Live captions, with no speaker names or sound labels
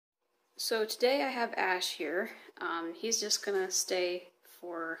So today I have Ash here. He's just gonna stay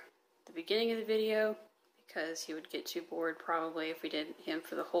for the beginning of the video because he would get too bored probably if we did him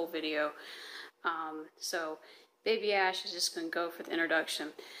for the whole video. So baby Ash is just gonna go for the introduction.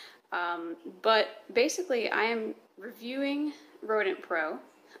 But basically I am reviewing Rodent Pro.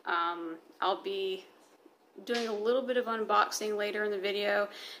 I'll be doing a little bit of unboxing later in the video,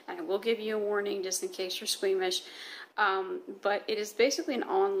 and I will give you a warning just in case you're squeamish. But it is basically an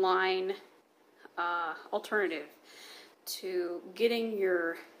online alternative to getting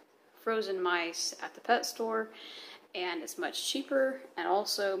your frozen mice at the pet store, and it's much cheaper. And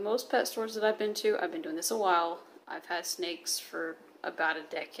also, most pet stores that I've been to, I've been doing this a while, I've had snakes for about a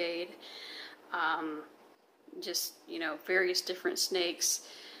decade. Just, you know, various different snakes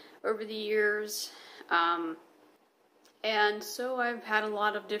over the years. And so I've had a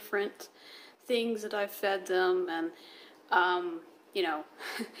lot of different things that I've fed them, and, you know,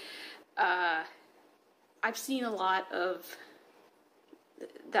 I've seen a lot of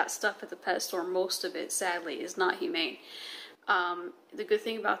that stuff at the pet store. Most of it, sadly, is not humane. The good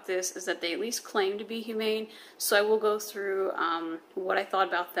thing about this is that they at least claim to be humane, so I will go through what I thought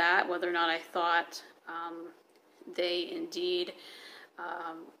about that, whether or not I thought they indeed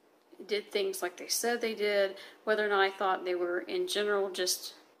did things like they said they did, whether or not I thought they were in general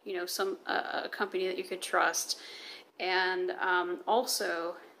just, you know, a company that you could trust. And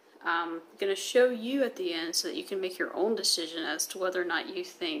also I'm going to show you at the end so that you can make your own decision as to whether or not you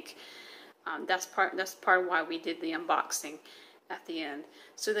think that's part of why we did the unboxing at the end,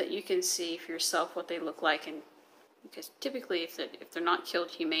 so that you can see for yourself what they look like. And because typically if they're not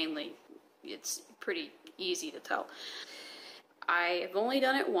killed humanely, it's pretty easy to tell. I have only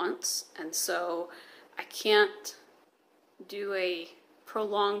done it once, and so I can't do a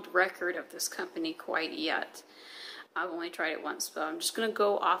prolonged record of this company quite yet. I've only tried it once, but I'm just going to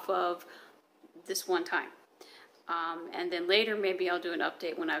go off of this one time. And then later maybe I'll do an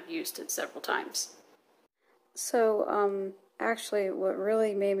update when I've used it several times. So actually what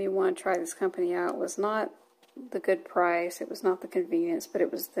really made me want to try this company out was not the good price, it was not the convenience, but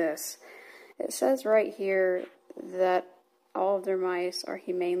it was this. It says right here that all of their mice are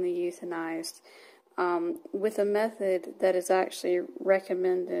humanely euthanized with a method that is actually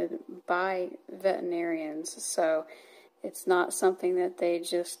recommended by veterinarians. So it's not something that they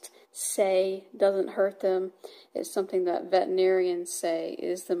just say doesn't hurt them. It's something that veterinarians say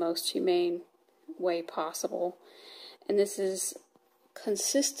is the most humane way possible. And this is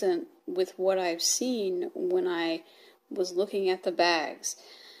consistent with what I've seen when I was looking at the bags.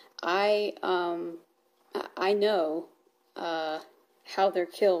 I know how they're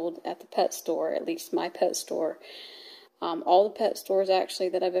killed at the pet store, at least my pet store. All the pet stores actually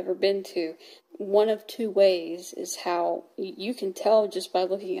that I've ever been to, one of two ways is how you can tell just by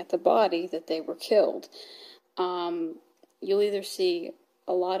looking at the body that they were killed. You'll either see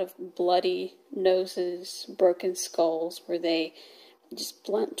a lot of bloody noses, broken skulls, where they just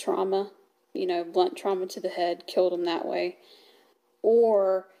blunt trauma to the head, killed them that way.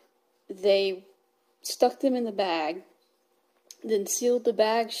 Or they stuck them in the bag, then sealed the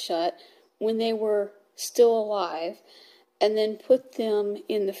bag shut when they were still alive, and then put them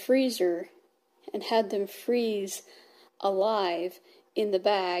in the freezer and had them freeze alive in the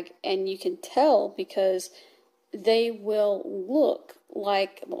bag. And you can tell because they will look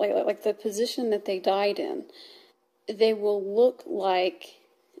like the position that they died in. They will look like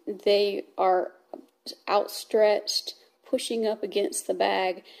they are outstretched, pushing up against the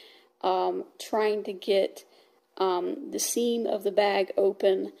bag, trying to get the seam of the bag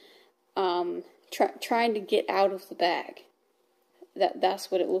open, trying to get out of the bag.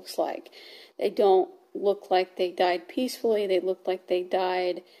 That's what it looks like. They don't look like they died peacefully. They look like they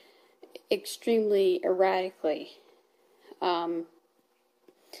died extremely erratically.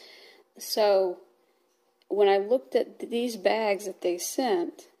 So when I looked at these bags that they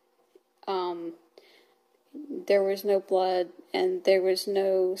sent, there was no blood, and there was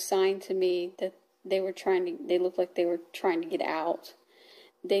no sign to me that they looked like they were trying to get out.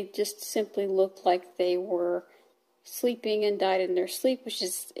 They just simply looked like they were sleeping and died in their sleep, which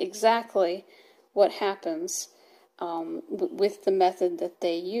is exactly what happens with the method that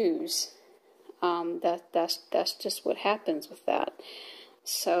they use. That's just what happens with that.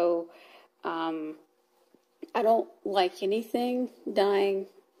 So I don't like anything dying,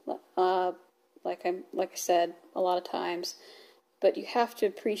 like I said a lot of times. But you have to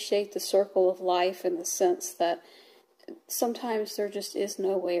appreciate the circle of life in the sense that sometimes there just is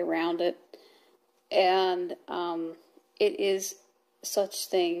no way around it. And it is such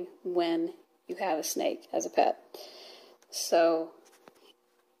thing when you have a snake as a pet. So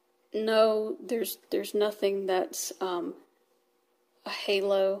No, there's nothing that's a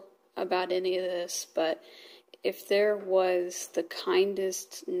halo about any of this, but if there was the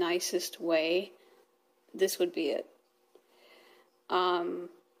kindest, nicest way, this would be it. And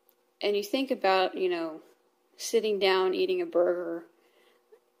you think about, sitting down eating a burger.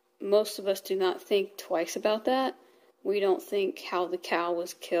 Most of us do not think twice about that. We don't think how the cow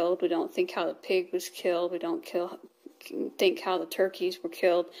was killed. We don't think how the pig was killed. We don't think how the turkeys were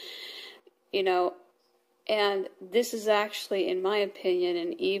killed. And this is actually, in my opinion,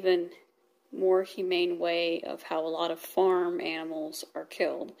 an even more humane way of how a lot of farm animals are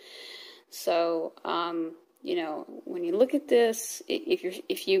killed. So, when you look at this,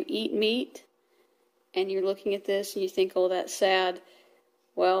 if you eat meat and you're looking at this and you think, oh, that's sad,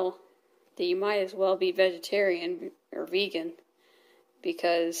 well, then you might as well be vegetarian or vegan,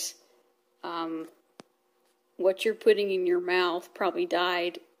 because what you're putting in your mouth probably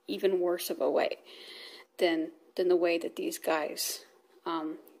died even worse of a way than the way that these guys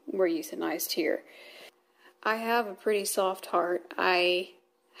were euthanized here. I have a pretty soft heart. I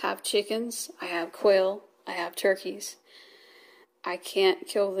have chickens, I have quail, I have turkeys. I can't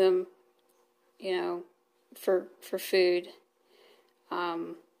kill them, for food,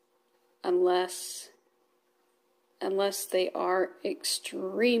 unless they are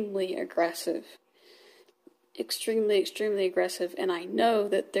extremely aggressive. Extremely aggressive, and I know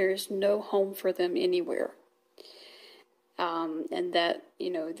that there's no home for them anywhere. And that,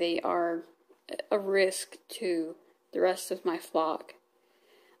 they are a risk to the rest of my flock.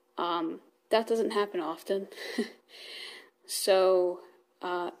 That doesn't happen often. So,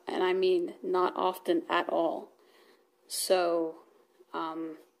 and I mean not often at all. So,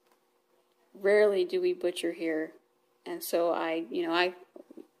 rarely do we butcher here. And so I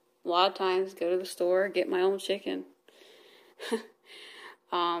a lot of times go to the store, get my own chicken.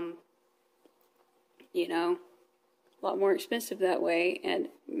 A lot more expensive that way, and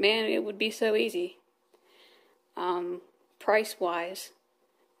man, it would be so easy, price-wise,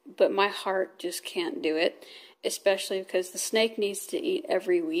 but my heart just can't do it, especially because the snake needs to eat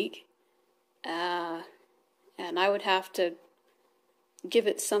every week, and I would have to give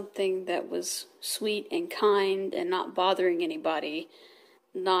it something that was sweet and kind and not bothering anybody,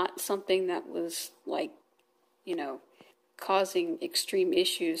 not something that was causing extreme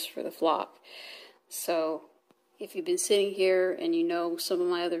issues for the flock. So if you've been sitting here and you know some of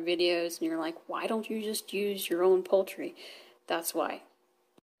my other videos and you're like, why don't you just use your own poultry? That's why.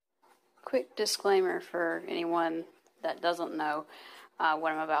 Quick disclaimer for anyone that doesn't know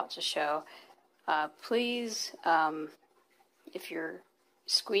what I'm about to show. Please, if you're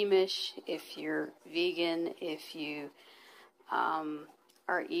squeamish, if you're vegan, if you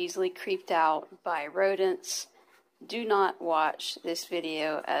are easily creeped out by rodents, do not watch this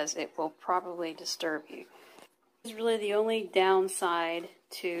video, as it will probably disturb you. This is really the only downside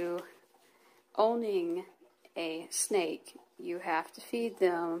to owning a snake. You have to feed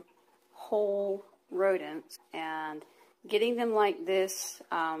them whole rodents, and getting them like this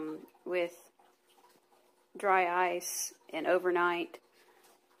with dry ice and overnight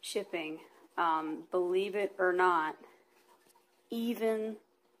shipping, believe it or not, even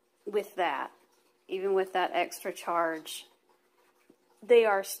with that extra charge, they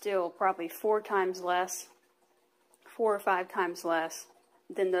are still probably 4 or 5 times less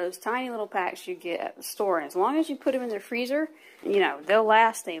than those tiny little packs you get at the store. And as long as you put them in the freezer, they'll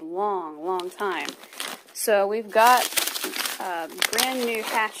last a long time. So we've got brand new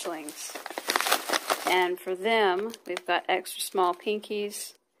hatchlings, and for them we've got extra small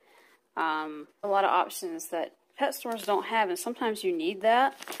pinkies, a lot of options that pet stores don't have, and sometimes you need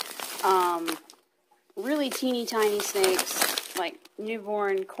that. Really teeny tiny snakes, like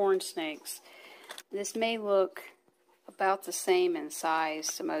newborn corn snakes. This may look about the same in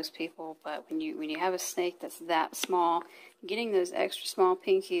size to most people, but when you have a snake that's that small, getting those extra small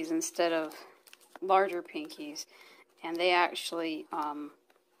pinkies instead of larger pinkies, and they actually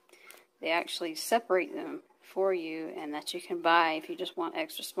separate them for you, and that you can buy if you just want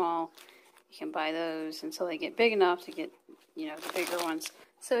extra small. You can buy those until they get big enough to get the bigger ones.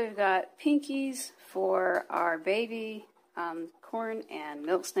 So we've got pinkies for our baby corn and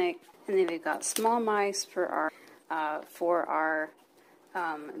milk snake, and then we've got small mice for our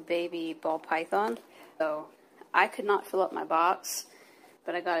baby ball python. So I could not fill up my box,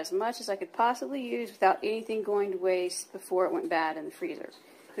 but I got as much as I could possibly use without anything going to waste before it went bad in the freezer.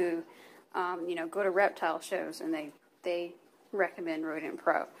 Who go to reptile shows, and they recommend Rodent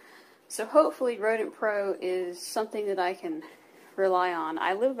Pro. So hopefully Rodent Pro is something that I can rely on.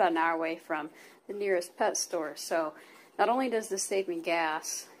 I live about an hour away from the nearest pet store, so not only does this save me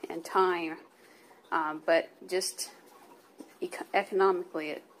gas and time, but just economically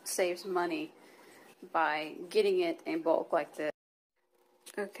it saves money by getting it in bulk like this.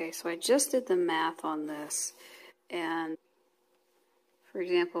 Okay, so I just did the math on this, and for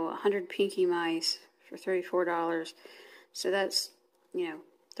example, 100 pinky mice for $34, so that's,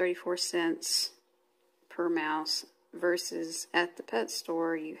 34 cents per mouse, versus at the pet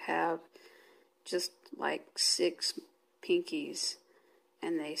store you have just like 6 pinkies,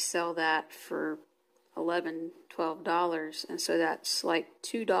 and they sell that for $11, $12, and so that's like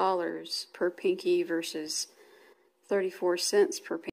 $2 per pinky versus 34 cents per pinky.